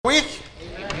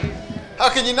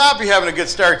can you not be having a good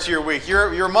start to your week?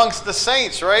 You're amongst the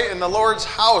saints, right? In the Lord's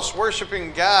house,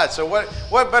 worshiping God. So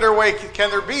what better way can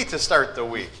there be to start the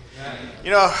week?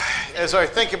 You know, as I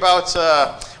think about,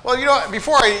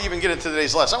 before I even get into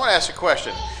today's lesson, I want to ask a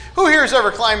question. Who here has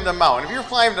ever climbed a mountain? If you've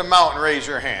climbed a mountain, raise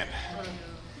your hand.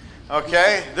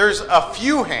 Okay, there's a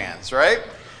few hands, right?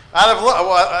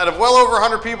 Out of well over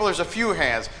 100 people, there's a few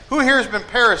hands. Who here has been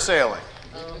parasailing?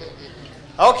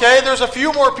 Okay, there's a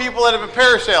few more people that have been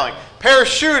parasailing.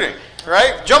 Parachuting,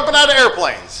 right? Jumping out of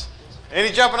airplanes. Any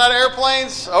jumping out of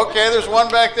airplanes? Okay, there's one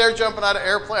back there jumping out of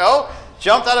airplane. Oh,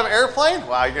 jumped out of airplane?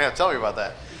 Wow, you're going to have to tell me about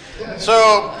that.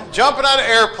 So, jumping out of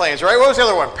airplanes, right? What was the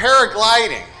other one?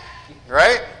 Paragliding,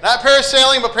 right? Not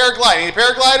parasailing, but paragliding. Any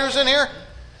paragliders in here?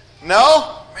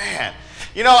 No? Man.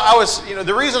 You know,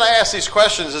 the reason I asked these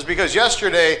questions is because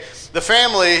yesterday the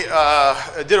family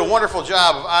did a wonderful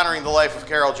job of honoring the life of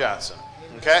Carol Johnson.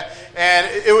 Okay? And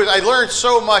I learned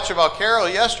so much about Carol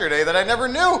yesterday that I never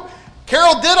knew.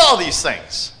 Carol did all these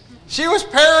things. She was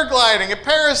paragliding and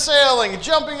parasailing, and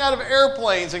jumping out of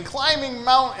airplanes and climbing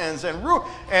mountains and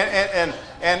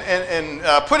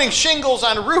putting shingles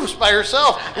on roofs by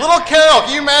herself. Little Carol,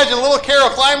 can you imagine little Carol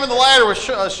climbing the ladder with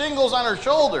shingles on her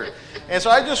shoulder? And so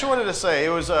I just wanted to say it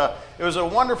was a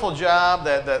wonderful job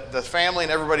that the family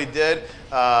and everybody did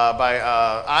by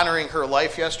honoring her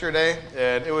life yesterday,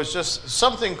 and it was just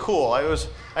something cool.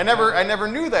 I never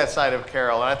knew that side of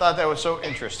Carol, and I thought that was so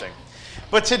interesting.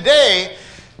 But today,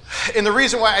 and the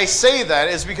reason why I say that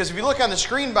is because if you look on the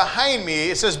screen behind me,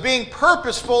 it says being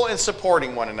purposeful in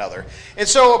supporting one another. And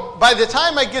so by the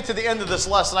time I get to the end of this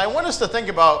lesson, I want us to think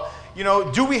about,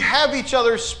 do we have each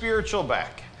other's spiritual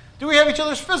back? Do we have each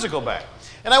other's physical back?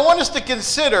 And I want us to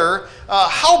consider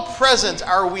how present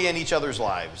are we in each other's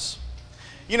lives?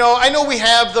 I know we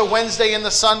have the Wednesday and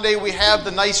the Sunday, we have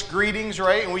the nice greetings,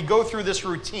 right? And we go through this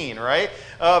routine, right?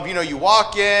 Of, you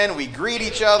walk in, we greet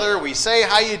each other, we say,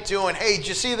 how you doing? Hey, did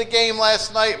you see the game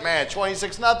last night? Man,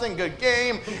 26-0, good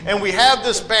game. And we have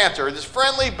this banter, this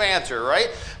friendly banter, right?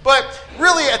 But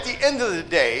really, at the end of the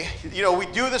day, we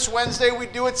do this Wednesday, we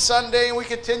do it Sunday, and we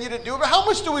continue to do it. But how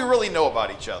much do we really know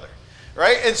about each other?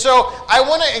 Right? And so I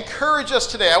want to encourage us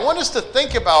today. I want us to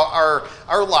think about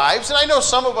our lives. And I know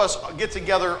some of us get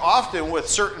together often with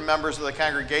certain members of the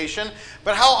congregation.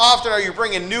 But how often are you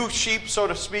bringing new sheep, so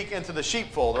to speak, into the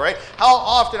sheepfold, right? How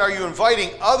often are you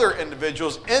inviting other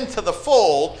individuals into the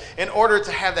fold in order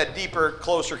to have that deeper,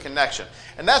 closer connection?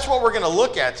 And that's what we're going to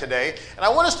look at today. And I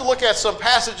want us to look at some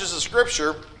passages of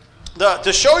Scripture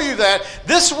to show you that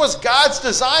this was God's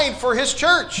design for His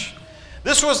church.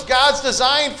 This was God's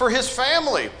design for His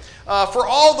family, for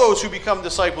all those who become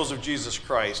disciples of Jesus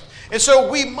Christ. And so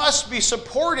we must be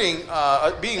supporting,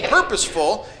 being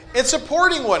purposeful in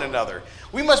supporting one another.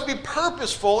 We must be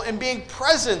purposeful in being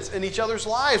present in each other's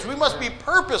lives. We must be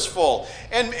purposeful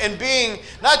in being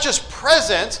not just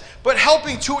present, but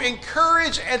helping to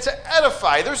encourage and to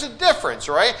edify. There's a difference,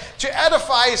 right? To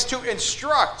edify is to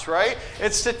instruct, right?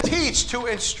 It's to teach, to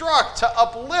instruct, to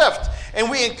uplift. And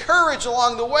we encourage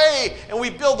along the way, and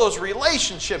we build those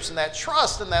relationships and that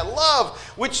trust and that love,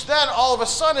 which then all of a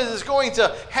sudden is going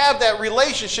to have that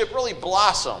relationship really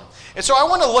blossom. And so I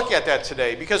want to look at that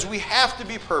today because we have to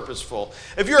be purposeful.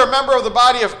 If you're a member of the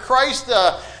body of Christ,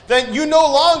 then you no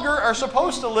longer are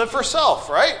supposed to live for self,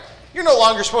 right? You're no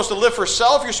longer supposed to live for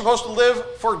self. You're supposed to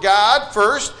live for God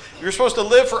first. You're supposed to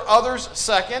live for others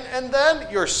second, and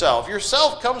then yourself.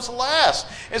 Yourself comes last.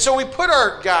 And so we put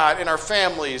our God and our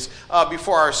families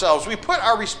before ourselves. We put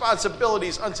our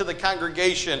responsibilities unto the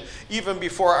congregation even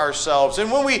before ourselves.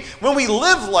 And when we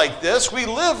live like this, we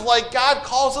live like God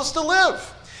calls us to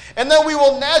live. And then we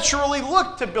will naturally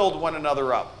look to build one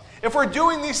another up. If we're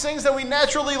doing these things, then we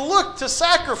naturally look to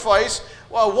sacrifice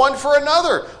one for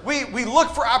another. We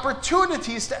look for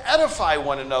opportunities to edify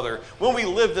one another when we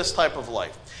live this type of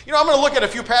life. I'm going to look at a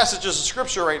few passages of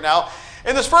Scripture right now.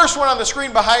 And this first one on the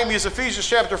screen behind me is Ephesians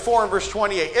chapter 4 and verse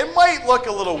 28. It might look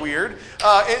a little weird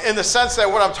in the sense that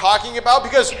what I'm talking about,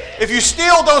 because if you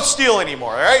steal, don't steal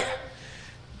anymore, right?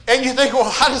 And you think, well,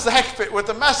 how does that fit with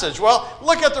the message? Well,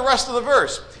 look at the rest of the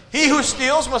verse. He who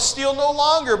steals must steal no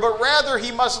longer, but rather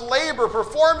he must labor,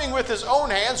 performing with his own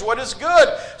hands what is good,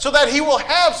 so that he will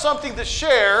have something to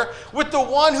share with the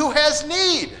one who has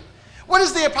need. What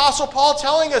is the Apostle Paul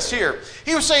telling us here?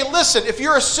 He was saying, listen, if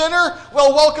you're a sinner,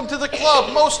 well, welcome to the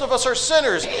club. Most of us are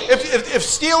sinners. If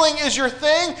stealing is your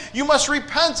thing, you must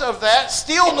repent of that.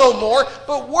 Steal no more,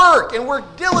 but work, and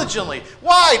work diligently.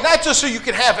 Why? Not just so you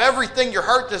can have everything your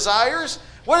heart desires.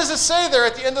 What does it say there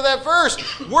at the end of that verse?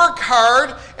 Work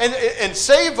hard and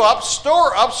save up,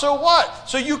 store up, so what?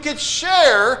 So you could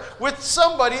share with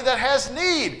somebody that has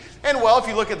need. And well, if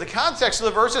you look at the context of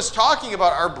the verse, it's talking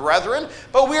about our brethren,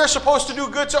 but we are supposed to do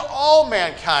good to all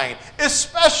mankind,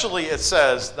 especially, it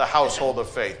says, the household of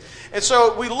faith. And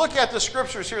so we look at the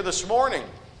scriptures here this morning,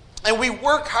 and we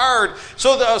work hard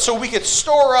so we could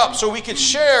store up, so we could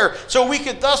share, so we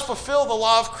could thus fulfill the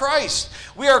law of Christ.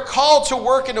 We are called to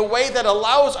work in a way that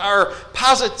allows our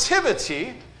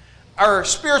positivity, our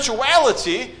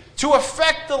spirituality, to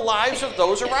affect the lives of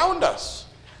those around us.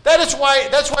 That's why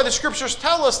the scriptures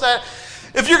tell us that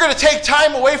if you're going to take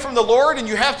time away from the Lord and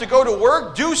you have to go to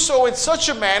work, do so in such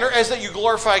a manner as that you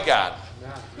glorify God.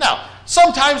 Now,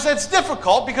 sometimes that's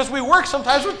difficult because we work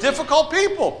sometimes with difficult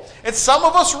people. And some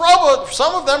of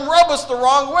them rub us the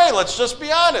wrong way. Let's just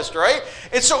be honest, right?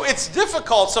 And so it's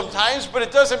difficult sometimes, but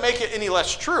it doesn't make it any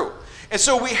less true. And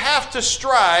so we have to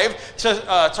strive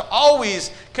to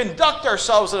always conduct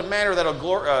ourselves in a manner that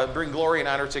will bring glory and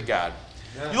honor to God.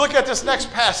 Yeah. You look at this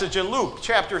next passage in Luke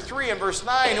chapter 3 and verse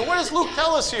 9. And what does Luke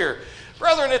tell us here?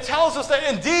 Brethren, it tells us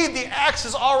that indeed the axe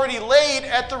is already laid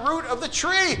at the root of the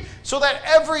tree, so that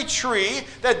every tree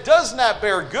that does not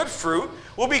bear good fruit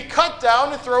will be cut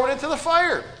down and thrown into the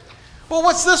fire. Well,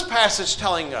 what's this passage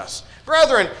telling us?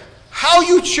 Brethren, how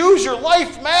you choose your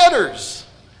life matters.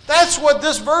 That's what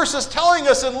this verse is telling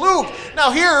us in Luke.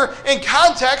 Now here, in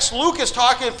context, Luke is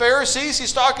talking to Pharisees,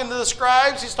 he's talking to the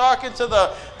scribes, he's talking to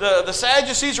the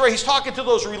Sadducees, right? He's talking to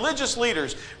those religious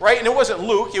leaders, right? And it wasn't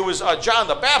Luke, it was John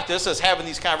the Baptist that's having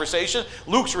these conversations.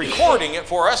 Luke's recording it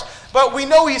for us. But we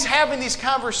know he's having these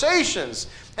conversations.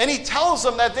 And he tells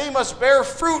them that they must bear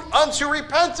fruit unto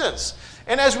repentance.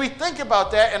 And as we think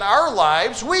about that in our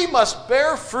lives, we must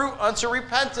bear fruit unto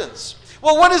repentance.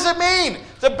 Well, what does it mean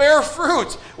to bear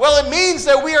fruit? Well, it means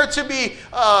that we are to be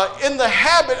in the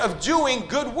habit of doing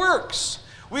good works.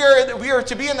 We are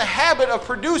to be in the habit of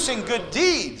producing good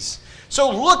deeds.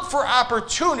 So look for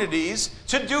opportunities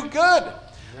to do good.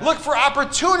 Yeah. Look for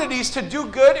opportunities to do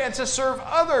good and to serve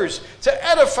others, to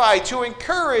edify, to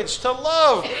encourage, to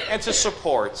love, and to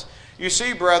support. You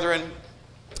see, brethren,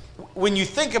 when you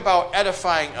think about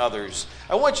edifying others,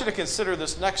 I want you to consider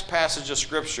this next passage of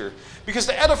Scripture. Because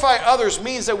to edify others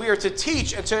means that we are to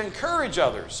teach and to encourage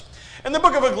others. In the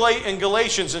book of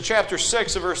Galatians, in chapter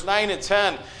 6, verse 9 and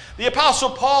 10, the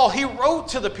Apostle Paul, he wrote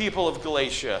to the people of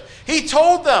Galatia. He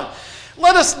told them,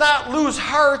 let us not lose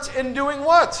heart in doing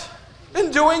what?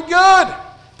 In doing good,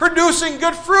 producing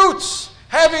good fruits,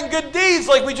 having good deeds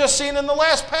like we just seen in the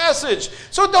last passage.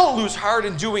 So don't lose heart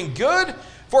in doing good.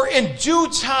 For in due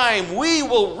time we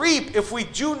will reap if we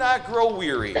do not grow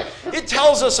weary. It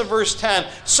tells us in verse 10,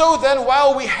 so then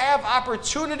while we have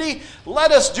opportunity,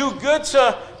 let us do good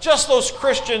to just those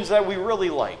Christians that we really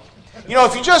like. You know,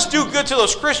 if you just do good to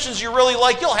those Christians you really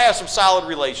like, you'll have some solid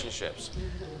relationships.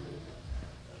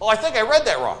 Oh, I think I read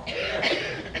that wrong.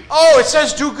 Oh, it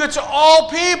says do good to all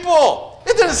people.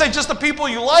 It didn't say just the people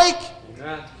you like.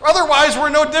 Otherwise,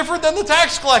 we're no different than the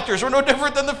tax collectors. We're no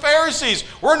different than the Pharisees.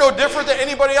 We're no different than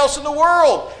anybody else in the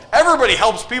world. Everybody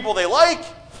helps people they like.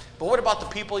 But what about the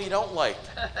people you don't like?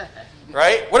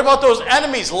 Right? What about those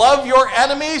enemies? Love your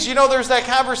enemies. You know, there's that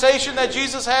conversation that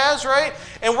Jesus has, right?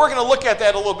 And we're going to look at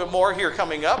that a little bit more here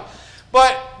coming up.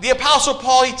 But the Apostle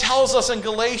Paul, he tells us in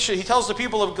Galatia, he tells the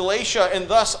people of Galatia and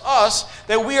thus us,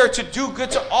 that we are to do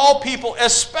good to all people,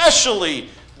 especially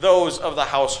those of the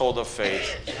household of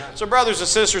faith. So brothers and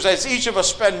sisters, as each of us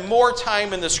spend more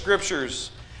time in the Scriptures,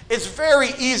 it's very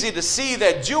easy to see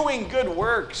that doing good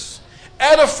works,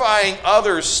 edifying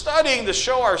others, studying to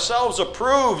show ourselves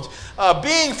approved,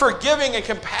 being forgiving and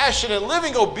compassionate,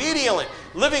 living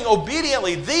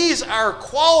obediently, these are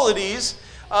qualities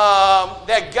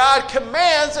that God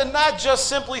commands and not just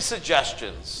simply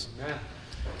suggestions. Amen.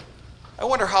 I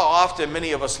wonder how often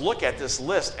many of us look at this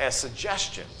list as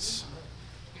suggestions.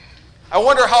 I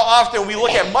wonder how often we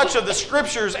look at much of the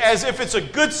Scriptures as if it's a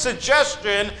good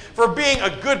suggestion for being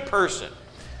a good person,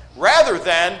 rather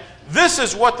than this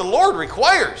is what the Lord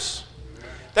requires.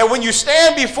 That when you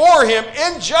stand before Him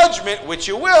in judgment, which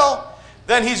you will,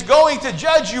 then He's going to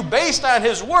judge you based on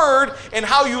His Word and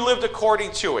how you lived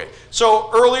according to it. So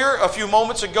earlier, a few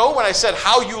moments ago, when I said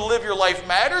how you live your life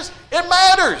matters, it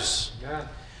matters. Yeah.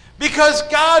 Because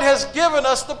God has given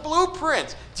us the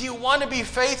blueprint. Do you want to be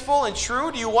faithful and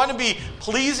true? Do you want to be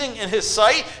pleasing in His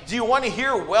sight? Do you want to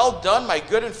hear, well done, my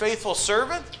good and faithful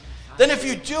servant? Then if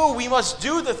you do, we must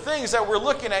do the things that we're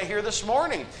looking at here this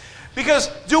morning. Because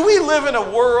do we live in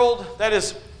a world that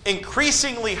is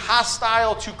increasingly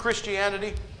hostile to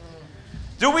Christianity?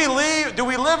 Do we live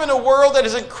in a world that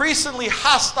is increasingly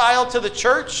hostile to the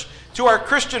church, to our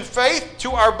Christian faith,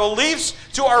 to our beliefs,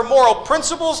 to our moral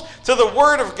principles, to the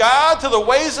Word of God, to the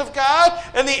ways of God?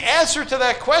 And the answer to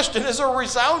that question is a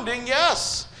resounding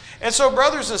yes. And so,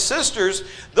 brothers and sisters,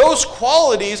 those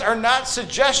qualities are not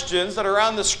suggestions that are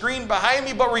on the screen behind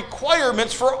me, but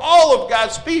requirements for all of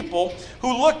God's people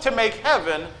who look to make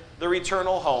heaven their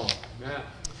eternal home. Amen.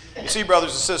 You see,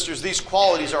 brothers and sisters, these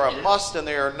qualities are a must and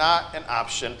they are not an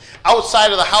option.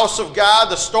 Outside of the house of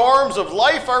God, the storms of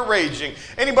life are raging.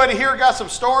 Anybody here got some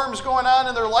storms going on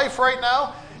in their life right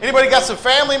now? Anybody got some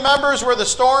family members where the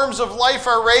storms of life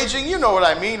are raging? You know what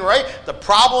I mean, right? The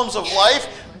problems of life.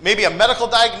 Maybe a medical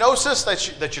diagnosis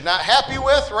that you're not happy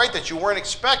with, right? That you weren't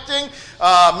expecting.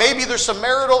 Maybe there's some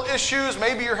marital issues.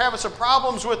 Maybe you're having some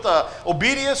problems with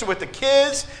obedience with the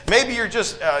kids. Maybe you're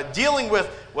just dealing with,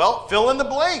 well, fill in the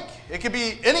blank. It could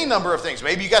be any number of things.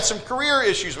 Maybe you got some career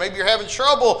issues. Maybe you're having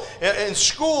trouble in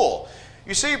school.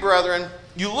 You see, brethren,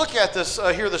 you look at this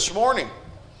here this morning.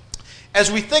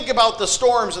 As we think about the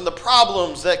storms and the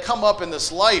problems that come up in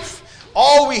this life,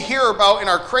 all we hear about in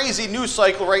our crazy news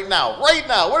cycle right now,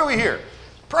 what do we hear?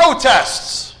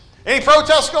 Protests. Any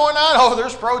protests going on? Oh,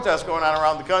 there's protests going on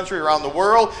around the country, around the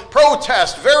world.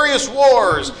 Protests, various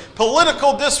wars,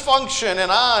 political dysfunction,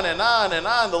 and on and on and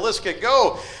on. The list could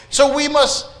go. So we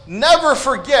must never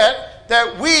forget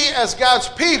that we as God's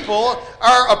people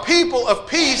are a people of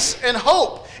peace and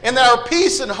hope. And that our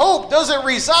peace and hope doesn't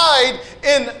reside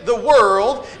in the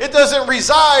world. It doesn't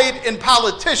reside in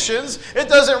politicians. It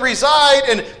doesn't reside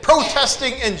in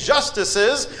protesting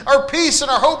injustices. Our peace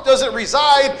and our hope doesn't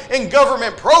reside in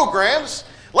government programs.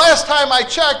 Last time I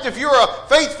checked, if you're a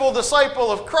faithful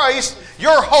disciple of Christ,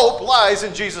 your hope lies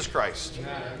in Jesus Christ.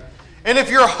 And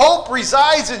if your hope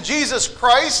resides in Jesus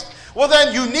Christ, well,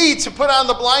 then you need to put on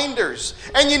the blinders,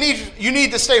 and you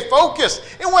need to stay focused.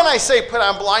 And when I say put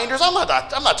on blinders, I'm not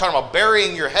talking about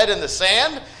burying your head in the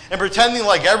sand and pretending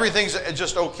like everything's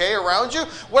just okay around you.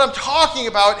 What I'm talking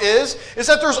about is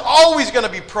that there's always going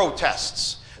to be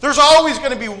protests. There's always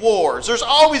going to be wars. There's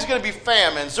always going to be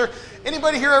famines.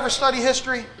 Anybody here ever study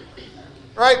history?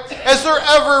 Right?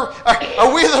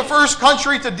 Are we the first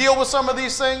country to deal with some of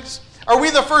these things? Are we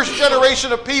the first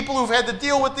generation of people who've had to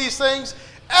deal with these things?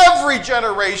 Every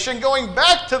generation going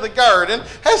back to the garden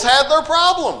has had their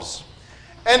problems.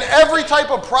 And every type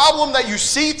of problem that you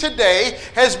see today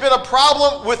has been a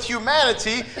problem with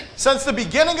humanity since the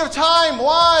beginning of time.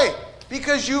 Why?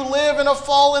 Because you live in a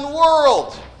fallen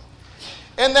world.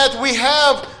 And that we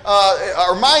have,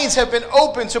 our minds have been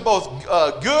open to both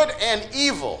good and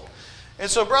evil. And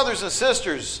so, brothers and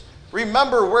sisters,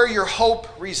 remember where your hope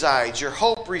resides. Your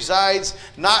hope resides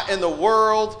not in the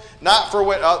world, not for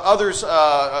what others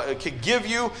could give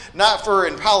you, not for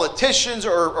in politicians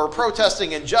or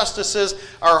protesting injustices.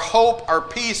 Our hope, our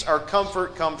peace, our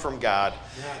comfort come from God.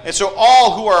 And so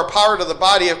all who are a part of the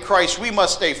body of Christ, we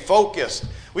must stay focused.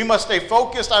 We must stay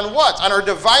focused on what? On our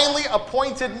divinely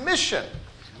appointed mission.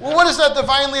 Well, what does that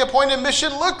divinely appointed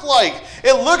mission look like?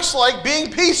 It looks like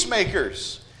being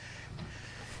peacemakers.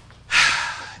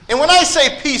 And when I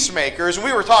say peacemakers, and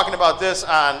we were talking about this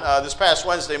on this past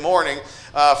Wednesday morning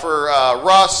for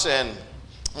Russ and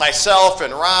myself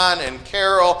and Ron and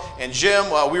Carol and Jim,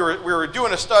 we were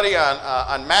doing a study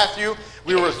on Matthew.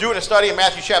 We were doing a study in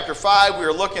Matthew chapter 5. We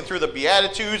were looking through the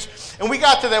Beatitudes, and we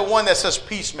got to that one that says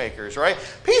peacemakers, right?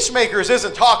 Peacemakers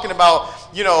isn't talking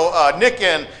about, Nick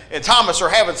and Thomas are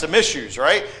having some issues,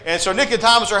 right? And so Nick and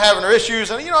Thomas are having their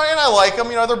issues, and, and I like them.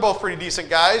 They're both pretty decent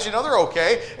guys. They're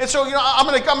okay. And so, I'm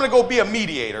gonna go be a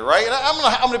mediator, right? And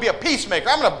I'm gonna be a peacemaker.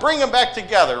 I'm gonna bring them back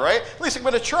together, right? At least I'm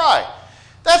gonna try.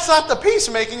 That's not the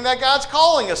peacemaking that God's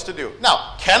calling us to do.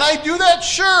 Now, can I do that?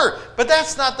 Sure. But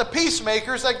that's not the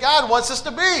peacemakers that God wants us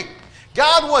to be.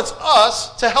 God wants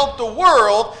us to help the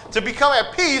world to become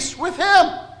at peace with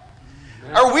Him.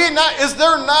 Are we not, is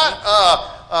there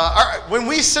not, when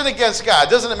we sin against God,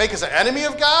 doesn't it make us an enemy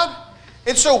of God?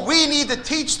 And so we need to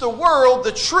teach the world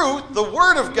the truth, the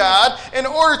Word of God, in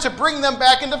order to bring them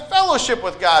back into fellowship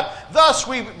with God. Thus,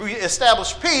 we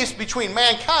establish peace between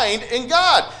mankind and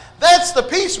God. That's the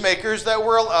peacemakers that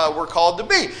we're called to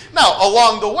be. Now,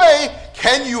 along the way,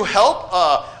 can you help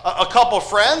a couple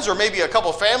friends or maybe a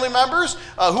couple family members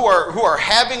who are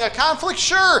having a conflict?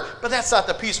 Sure, but that's not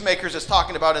the peacemakers it's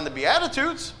talking about in the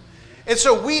Beatitudes. And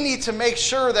so we need to make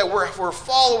sure that we're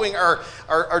following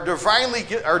our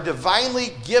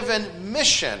divinely given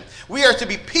mission. We are to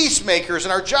be peacemakers,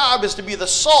 and our job is to be the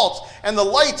salt and the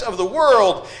light of the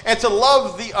world and to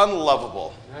love the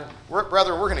unlovable. We're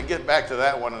going to get back to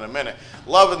that one in a minute.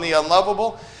 Loving the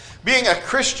unlovable. Being a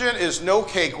Christian is no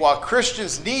cakewalk.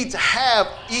 Christians need to have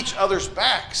each other's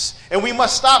backs. And we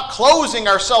must stop closing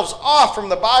ourselves off from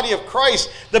the body of Christ.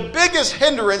 The biggest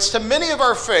hindrance to many of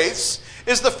our faiths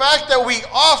is the fact that we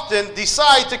often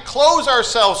decide to close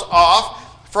ourselves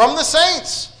off from the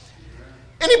saints.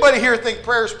 Anybody here think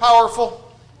prayer is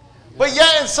powerful? But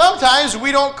yet, and sometimes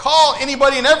we don't call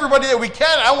anybody and everybody that we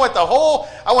can. I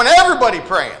want everybody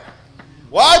praying.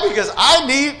 Why? Because I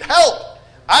need help.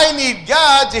 I need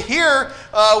God to hear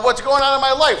what's going on in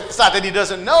my life. It's not that he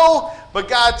doesn't know, but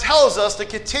God tells us to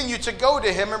continue to go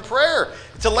to him in prayer,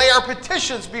 to lay our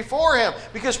petitions before him,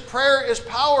 because prayer is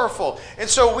powerful. And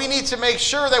so we need to make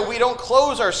sure that we don't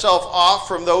close ourselves off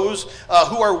from those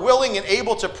who are willing and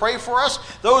able to pray for us,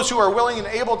 those who are willing and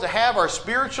able to have our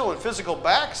spiritual and physical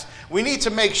backs. We need to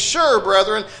make sure,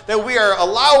 brethren, that we are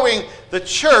allowing the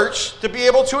church to be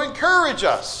able to encourage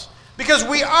us. Because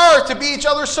we are to be each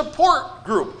other's support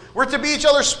group. We're to be each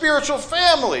other's spiritual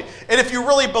family. And if you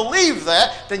really believe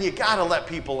that, then you got to let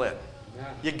people in.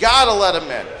 You got to let them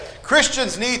in.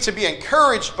 Christians need to be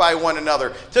encouraged by one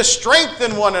another, to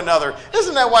strengthen one another.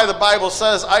 Isn't that why the Bible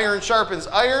says iron sharpens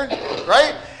iron?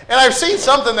 Right? And I've seen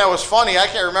something that was funny. I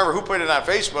can't remember who put it on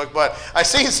Facebook, but I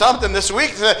seen something this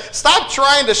week that said, stop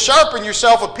trying to sharpen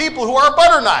yourself with people who are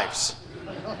butter knives.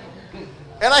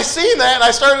 And I seen that, and I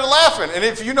started laughing. And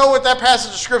if you know what that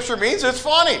passage of Scripture means, it's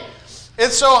funny.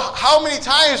 And so how many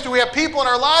times do we have people in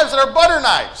our lives that are butter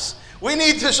knives? We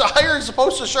need to, iron is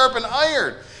supposed to sharpen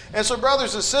iron. And so,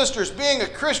 brothers and sisters, being a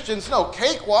Christian is no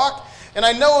cakewalk. And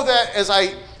I know that as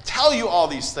I tell you all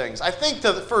these things, I think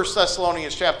to the 1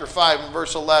 Thessalonians chapter 5 and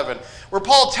verse 11, where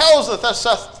Paul tells the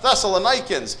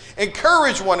Thessalonians,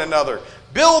 encourage one another,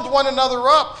 build one another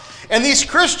up. And these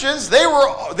Christians,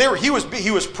 he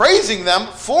was praising them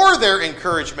for their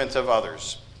encouragement of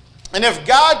others. And if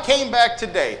God came back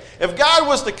today, if God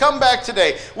was to come back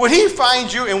today, would he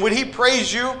find you and would he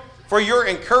praise you for your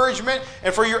encouragement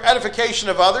and for your edification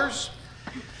of others?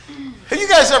 Have you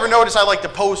guys ever noticed I like to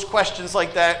pose questions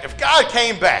like that? If God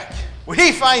came back, would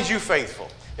he find you faithful?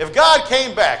 If God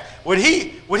came back, would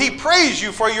he praise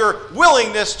you for your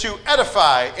willingness to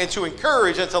edify and to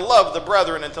encourage and to love the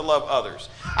brethren and to love others?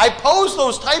 I pose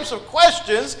those types of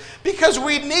questions because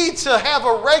we need to have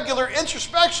a regular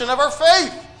introspection of our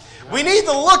faith. We need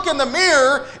to look in the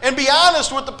mirror and be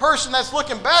honest with the person that's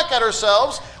looking back at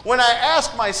ourselves when I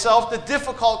ask myself the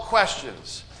difficult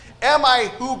questions. Am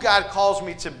I who God calls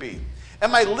me to be?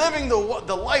 Am I living the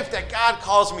life that God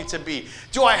calls me to be?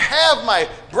 Do I have my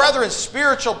brethren's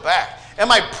spiritual back?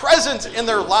 Am I present in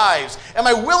their lives? Am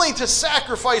I willing to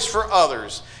sacrifice for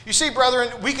others? You see,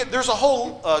 brethren, there's a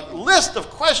whole list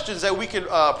of questions that we could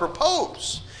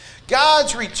propose.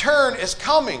 God's return is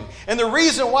coming. And the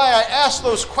reason why I ask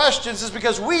those questions is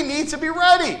because we need to be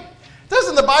ready.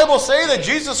 Doesn't the Bible say that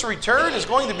Jesus' return is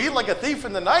going to be like a thief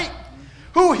in the night?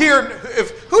 Who here,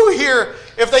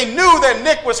 if they knew that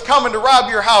Nick was coming to rob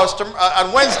your house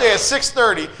on Wednesday at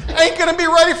 6:30, ain't going to be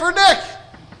ready for Nick?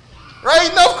 Right?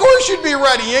 No, of course you'd be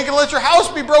ready. You ain't going to let your house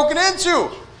be broken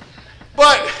into.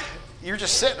 But you're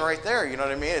just sitting right there, you know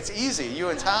what I mean? It's easy. You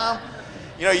and Tom,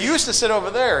 you used to sit over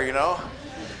there,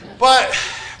 But,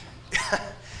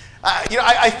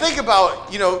 I think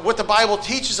about, what the Bible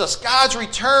teaches us. God's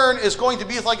return is going to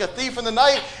be like a thief in the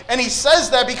night. And he says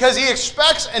that because he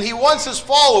expects and he wants his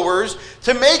followers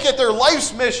to make it their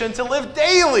life's mission to live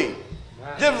daily.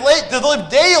 To live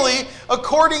daily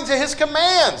according to his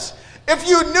commands. If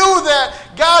you knew that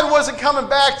God wasn't coming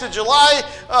back to July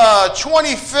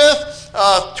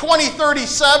 25th,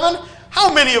 2037,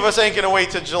 how many of us ain't going to wait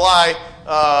till July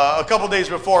a couple days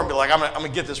before and be like, I'm going to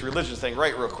get this religion thing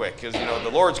right real quick because, the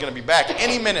Lord's going to be back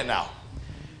any minute now.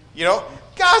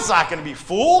 God's not going to be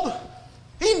fooled.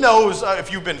 He knows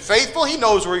if you've been faithful. He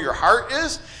knows where your heart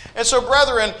is. And so,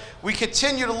 brethren, we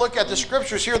continue to look at the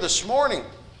scriptures here this morning.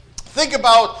 Think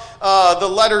about the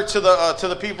letter to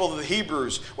the people of the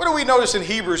Hebrews. What do we notice in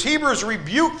Hebrews? Hebrews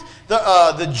rebuked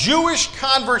the Jewish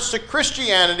converts to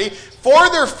Christianity for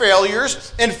their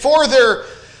failures and for their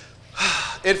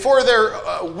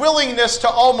willingness to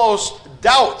almost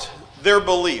doubt their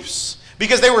beliefs.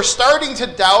 Because they were starting to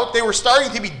doubt, they were starting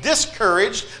to be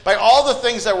discouraged by all the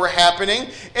things that were happening.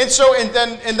 And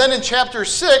then in chapter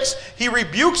 6, he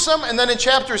rebukes them, and then in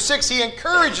chapter 6, he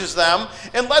encourages them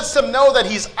and lets them know that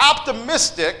he's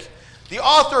optimistic. The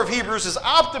author of Hebrews is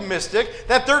optimistic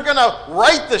that they're going to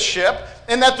right the ship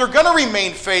and that they're going to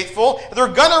remain faithful, they're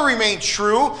going to remain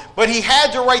true, but he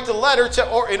had to write the letter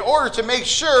in order to make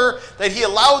sure that he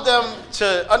allowed them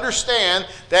to understand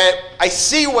that I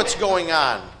see what's going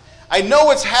on. I know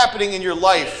what's happening in your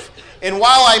life, And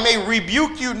while I may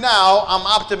rebuke you now, I'm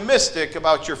optimistic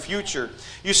about your future.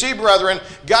 You see, brethren,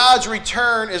 God's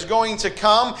return is going to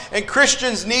come, and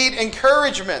Christians need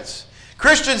encouragement.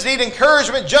 Christians need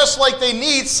encouragement just like they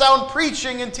need sound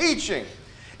preaching and teaching.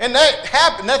 And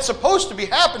that's supposed to be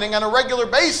happening on a regular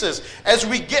basis as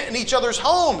we get in each other's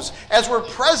homes, as we're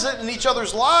present in each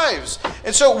other's lives.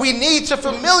 And so we need to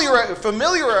familiarize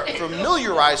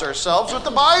ourselves with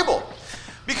the Bible.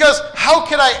 Because how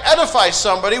can I edify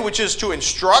somebody, which is to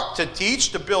instruct, to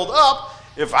teach, to build up,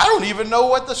 if I don't even know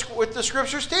what the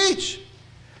Scriptures teach?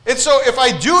 And so if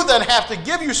I do then have to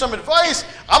give you some advice,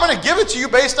 I'm going to give it to you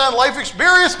based on life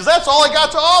experience because that's all I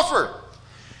got to offer.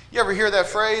 You ever hear that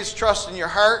phrase, trust in your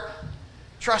heart,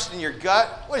 trust in your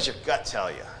gut? What does your gut tell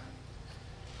you?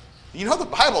 You know the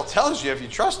Bible tells you if you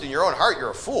trust in your own heart,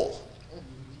 you're a fool.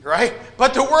 Right?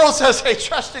 But the world says, hey,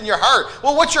 trust in your heart.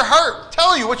 Well, what's your heart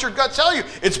tell you? What's your gut tell you?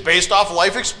 It's based off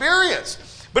life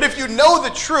experience. But if you know the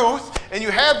truth and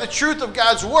you have the truth of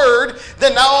God's word,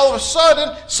 then now all of a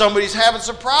sudden somebody's having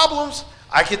some problems.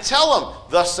 I could tell them,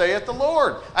 thus saith the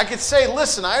Lord. I could say,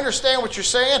 listen, I understand what you're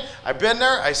saying. I've been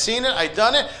there. I've seen it. I've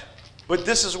done it. But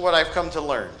this is what I've come to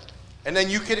learn. And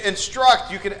then you can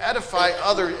instruct, you can edify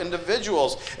other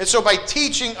individuals. And so by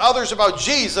teaching others about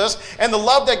Jesus and the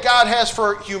love that God has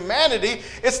for humanity,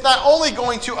 it's not only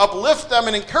going to uplift them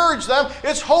and encourage them,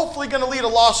 it's hopefully going to lead a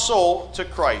lost soul to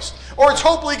Christ. Or it's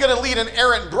hopefully going to lead an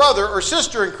errant brother or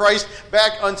sister in Christ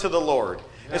back unto the Lord.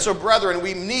 And so, brethren,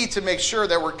 we need to make sure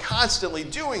that we're constantly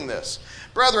doing this.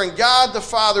 Brethren, God the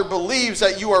Father believes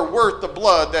that you are worth the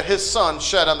blood that his Son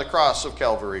shed on the cross of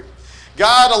Calvary.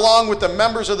 God, along with the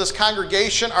members of this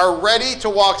congregation, are ready to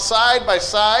walk side by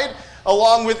side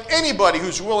along with anybody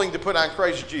who's willing to put on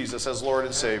Christ Jesus as Lord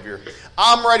and Savior.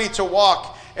 I'm ready to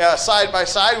walk side by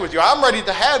side with you. I'm ready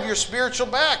to have your spiritual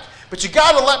back. But you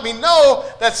got to let me know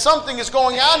that something is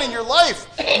going on in your life.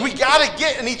 We got to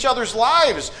get in each other's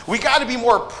lives. We got to be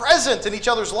more present in each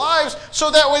other's lives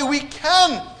so that way we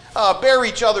can bear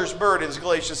each other's burdens,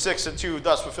 Galatians 6:2,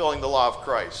 thus fulfilling the law of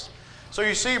Christ. So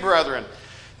you see, brethren,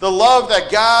 the love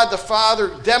that God the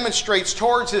Father demonstrates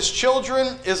towards his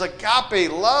children is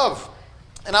agape love.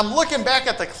 And I'm looking back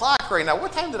at the clock right now.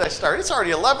 What time did I start? It's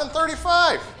already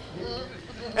 11:35.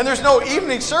 And there's no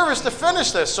evening service to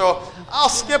finish this, so I'll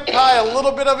skip by a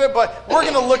little bit of it, but we're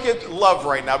going to look at love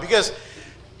right now because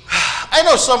I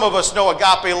know some of us know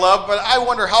agape love, but I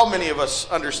wonder how many of us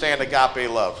understand agape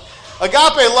love.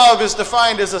 Agape love is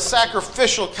defined as a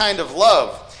sacrificial kind of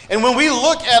love. And when we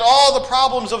look at all the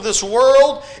problems of this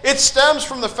world, it stems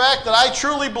from the fact that I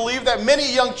truly believe that many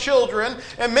young children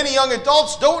and many young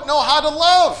adults don't know how to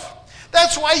love.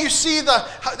 That's why you see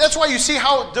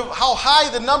how high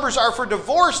the numbers are for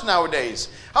divorce nowadays.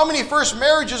 How many first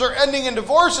marriages are ending in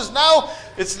divorces now?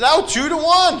 It's now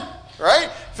 2-1, right?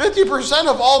 50%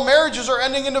 of all marriages are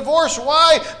ending in divorce.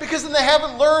 Why? Because then they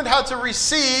haven't learned how to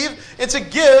receive and to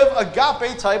give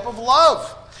agape type of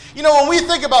love. You know, when we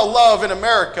think about love in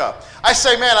America, I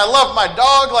say, man, I love my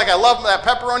dog like I love that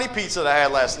pepperoni pizza that I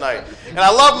had last night. And I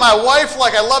love my wife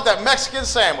like I love that Mexican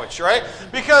sandwich, right?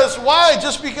 Because, why?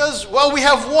 Just because, well, we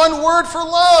have one word for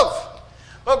love.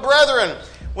 But brethren,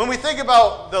 when we think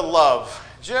about the love,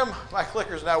 Jim, my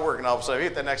clicker's not working all of a sudden.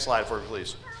 Hit the next slide for me,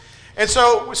 please. And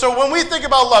so when we think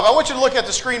about love, I want you to look at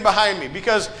the screen behind me,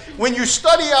 because when you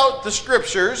study out the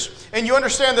scriptures and you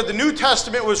understand that the New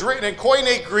Testament was written in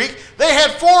Koine Greek, they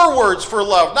had 4 words for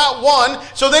love, not one,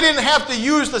 so they didn't have to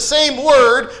use the same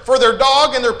word for their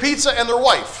dog and their pizza and their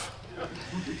wife.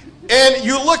 And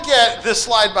you look at this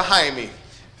slide behind me,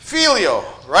 Phileo,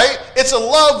 right? It's a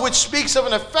love which speaks of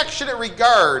an affectionate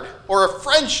regard or a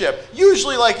friendship.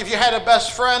 Usually, like if you had a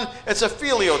best friend, it's a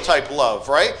Phileo type love,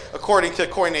 right? According to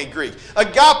Koine Greek.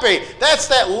 Agape, that's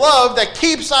that love that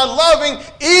keeps on loving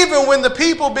even when the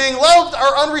people being loved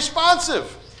are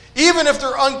unresponsive. Even if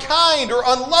they're unkind or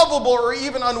unlovable or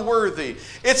even unworthy.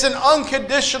 It's an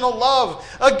unconditional love.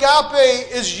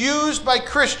 Agape is used by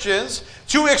Christians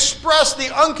to express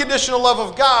the unconditional love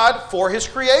of God for his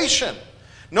creation,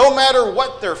 no matter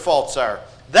what their faults are.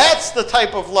 That's the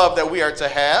type of love that we are to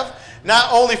have,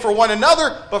 not only for one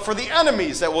another, but for the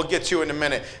enemies that we'll get to in a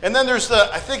minute. And then there's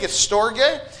I think it's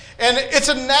Storge, and it's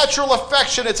a natural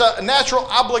affection. It's a natural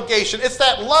obligation. It's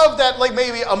that love that like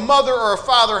maybe a mother or a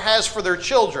father has for their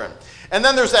children. And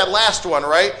then there's that last one,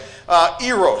 right?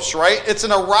 Eros, right? It's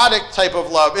an erotic type of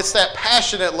love. It's that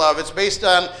passionate love. It's based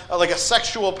on like a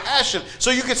sexual passion.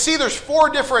 So you can see there's 4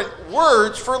 different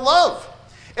words for love.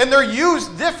 And they're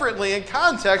used differently in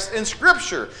context in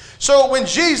Scripture. So when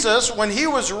Jesus, when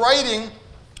Jesus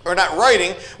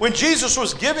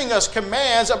was giving us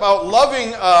commands about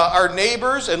loving our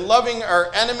neighbors and loving our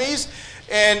enemies,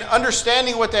 and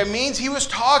understanding what that means, he was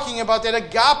talking about that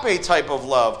agape type of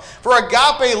love. For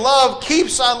agape love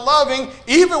keeps on loving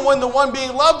even when the one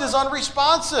being loved is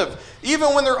unresponsive,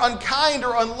 even when they're unkind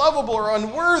or unlovable or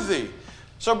unworthy.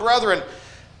 So, brethren,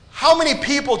 how many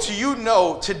people do you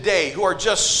know today who are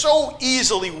just so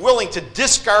easily willing to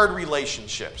discard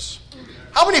relationships?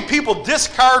 How many people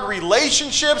discard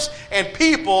relationships and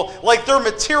people like they're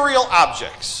material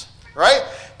objects, right?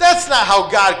 That's not how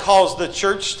God calls the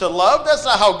church to love. That's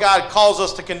not how God calls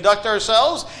us to conduct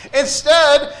ourselves.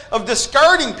 Instead of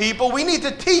discarding people, we need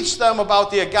to teach them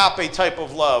about the agape type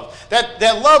of love. That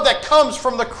love that comes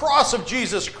from the cross of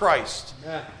Jesus Christ.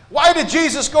 Yeah. Why did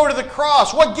Jesus go to the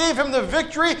cross? What gave him the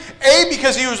victory? A,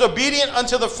 because he was obedient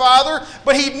unto the Father,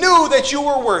 but he knew that you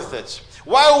were worth it.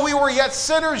 While we were yet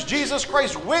sinners, Jesus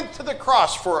Christ went to the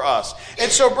cross for us.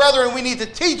 And so, brethren, we need to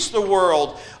teach the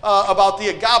world about the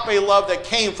agape love that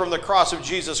came from the cross of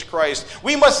Jesus Christ.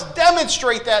 We must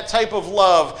demonstrate that type of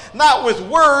love, not with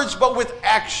words, but with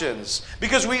actions.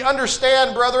 Because we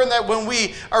understand, brethren, that when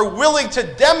we are willing to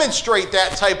demonstrate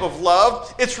that type of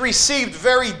love, it's received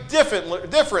very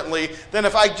differently than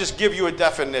if I just give you a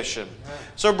definition.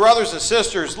 So, brothers and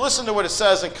sisters, listen to what it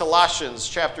says in Colossians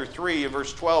chapter 3,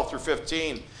 verse 12 through 15.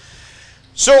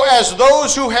 So as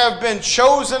those who have been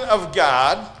chosen of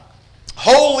God,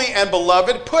 holy and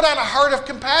beloved, put on a heart of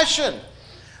compassion.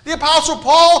 The Apostle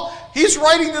Paul, he's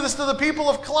writing this to the people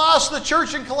of Colossae, the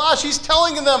church in Colossae. He's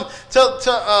telling them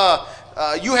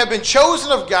you have been chosen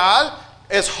of God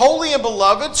as holy and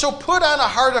beloved, so put on a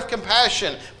heart of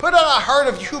compassion. Put on a heart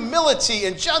of humility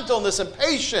and gentleness and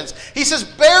patience. He says,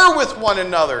 bear with one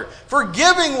another,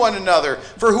 forgiving one another.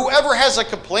 For whoever has a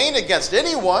complaint against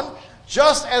anyone,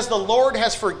 just as the Lord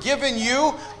has forgiven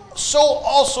you, so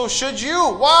also should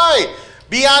you. Why?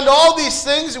 Beyond all these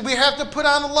things, we have to put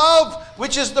on love,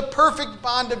 which is the perfect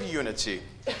bond of unity.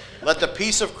 Let the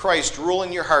peace of Christ rule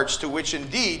in your hearts, to which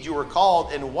indeed you were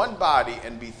called in one body,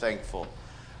 and be thankful.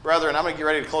 Brethren, I'm going to get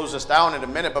ready to close this down in a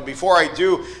minute, but before I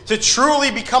do, to truly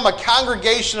become a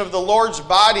congregation of the Lord's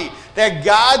body that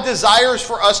God desires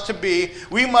for us to be,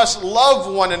 we must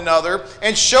love one another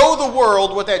and show the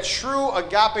world what that true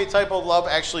agape type of love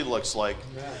actually looks like.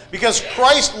 Amen. Because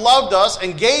Christ loved us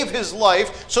and gave his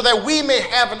life so that we may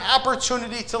have an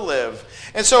opportunity to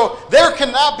live. And so there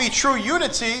cannot be true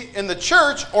unity in the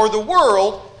church or the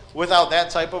world without that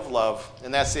type of love,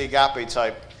 and that's the agape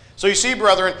type. So you see,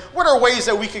 brethren, what are ways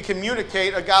that we can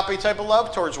communicate agape type of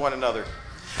love towards one another?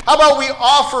 How about we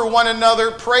offer one another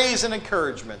praise and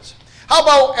encouragement? How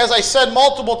about, as I said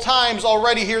multiple times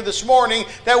already here this morning,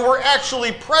 that we're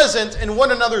actually present in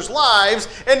one another's lives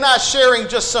and not sharing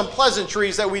just some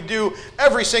pleasantries that we do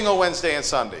every single Wednesday and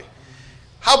Sunday?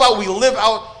 How about we live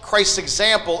out Christ's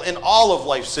example in all of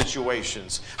life's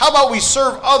situations? How about we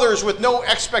serve others with no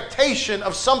expectation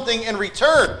of something in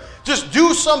return? Just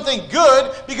do something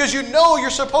good because you know you're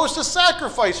supposed to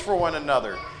sacrifice for one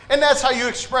another. And that's how you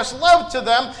express love to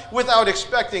them without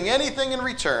expecting anything in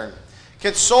return.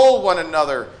 Console one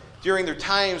another during their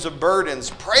times of burdens.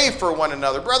 Pray for one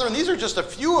another. Brethren, these are just a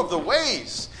few of the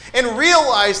ways. And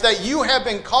realize that you have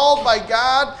been called by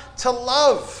God to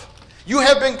love. You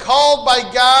have been called by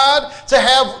God to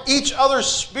have each other's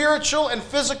spiritual and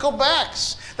physical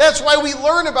backs. That's why we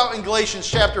learn about in Galatians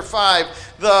chapter 5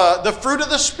 the fruit of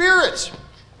the Spirit,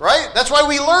 right? That's why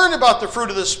we learn about the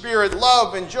fruit of the Spirit,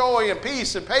 love and joy and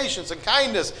peace and patience and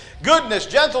kindness, goodness,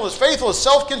 gentleness, faithfulness,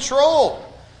 self-control.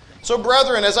 So,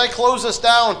 brethren, as I close this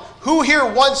down, who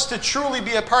here wants to truly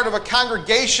be a part of a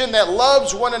congregation that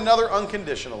loves one another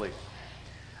unconditionally?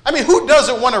 I mean, who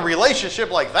doesn't want a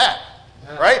relationship like that?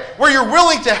 Right? Where you're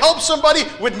willing to help somebody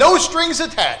with no strings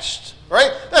attached.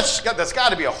 Right? That's got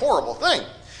to be a horrible thing.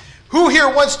 Who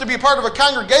here wants to be part of a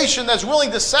congregation that's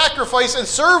willing to sacrifice and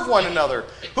serve one another?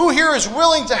 Who here is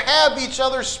willing to have each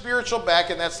other's spiritual back?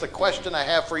 And that's the question I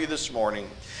have for you this morning.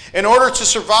 In order to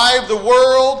survive the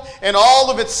world and all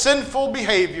of its sinful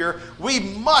behavior, we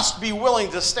must be willing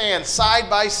to stand side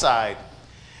by side.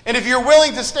 And if you're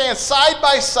willing to stand side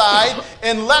by side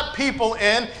and let people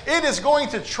in, it is going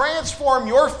to transform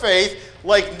your faith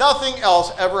like nothing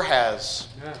else ever has.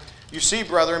 Yeah. You see,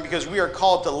 brethren, because we are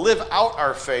called to live out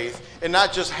our faith and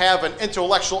not just have an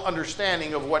intellectual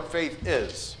understanding of what faith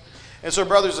is. And so,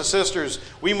 brothers and sisters,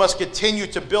 we must continue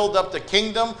to build up the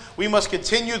kingdom. We must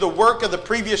continue the work of the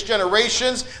previous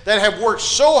generations that have worked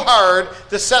so hard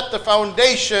to set the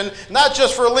foundation, not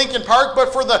just for Lincoln Park,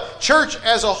 but for the church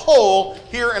as a whole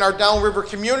here in our Downriver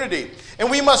community. And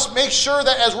we must make sure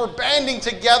that as we're banding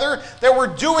together, that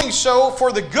we're doing so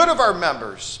for the good of our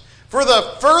members, for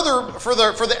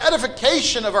the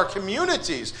edification of our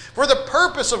communities, for the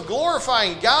purpose of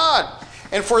glorifying God.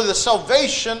 and for the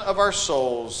salvation of our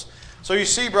souls. So you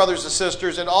see, brothers and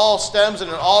sisters, it all stems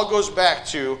and it all goes back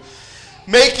to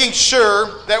making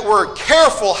sure that we're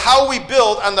careful how we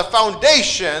build on the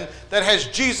foundation that has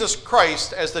Jesus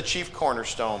Christ as the chief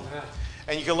cornerstone.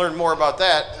 And you can learn more about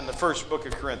that in the first book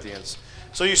of Corinthians.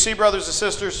 So you see, brothers and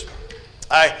sisters,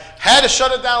 I had to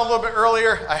shut it down a little bit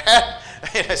earlier.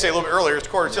 I say a little bit earlier, it's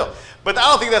 1:45. But I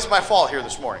don't think that's my fault here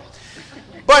this morning.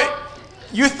 But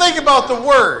you think about the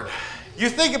Word. You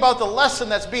think about the lesson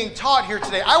that's being taught here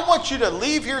today. I want you to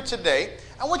leave here today.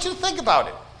 I want you to think about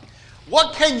it.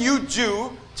 What can you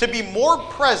do to be more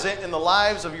present in the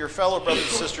lives of your fellow brothers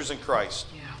and sisters in Christ?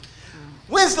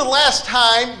 When's the last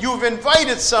time you've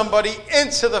invited somebody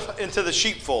into the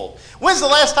sheepfold? When's the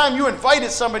last time you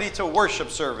invited somebody to worship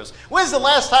service? When's the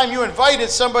last time you invited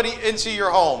somebody into your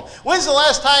home? When's the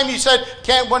last time you said,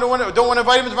 don't want to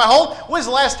invite them into my home? When's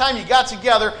the last time you got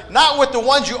together, not with the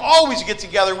ones you always get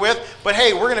together with, but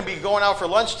hey, we're going to be going out for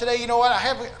lunch today. You know what?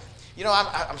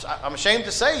 I'm ashamed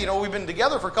to say, we've been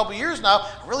together for a couple of years now.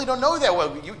 I really don't know you that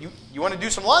well. You want to do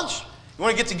some lunch? You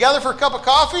want to get together for a cup of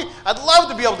coffee? I'd love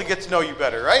to be able to get to know you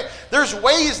better, right? There's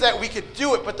ways that we could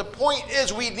do it, but the point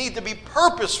is we need to be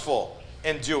purposeful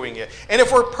in doing it. And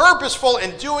if we're purposeful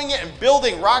in doing it and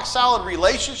building rock-solid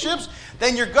relationships,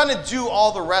 then you're going to do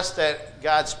all the rest that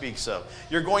God speaks of.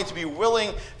 You're going to be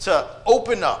willing to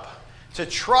open up, to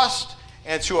trust,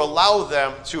 and to allow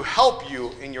them to help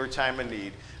you in your time of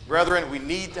need. Brethren, we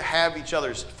need to have each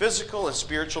other's physical and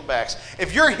spiritual backs.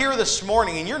 If you're here this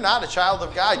morning and you're not a child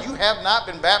of God, you have not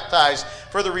been baptized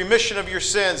for the remission of your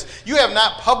sins, you have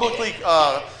not publicly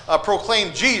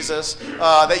proclaimed Jesus,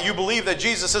 that you believe that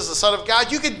Jesus is the Son of God,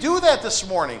 you could do that this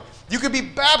morning. You could be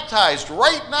baptized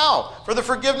right now for the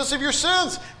forgiveness of your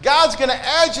sins. God's going to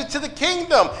add you to the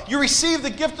kingdom. You receive the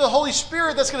gift of the Holy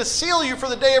Spirit that's going to seal you for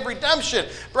the day of redemption.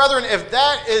 Brethren,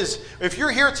 if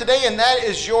you're here today and that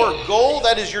is your goal,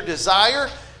 that is your desire,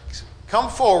 come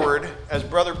forward as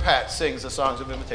Brother Pat sings the songs of invitation.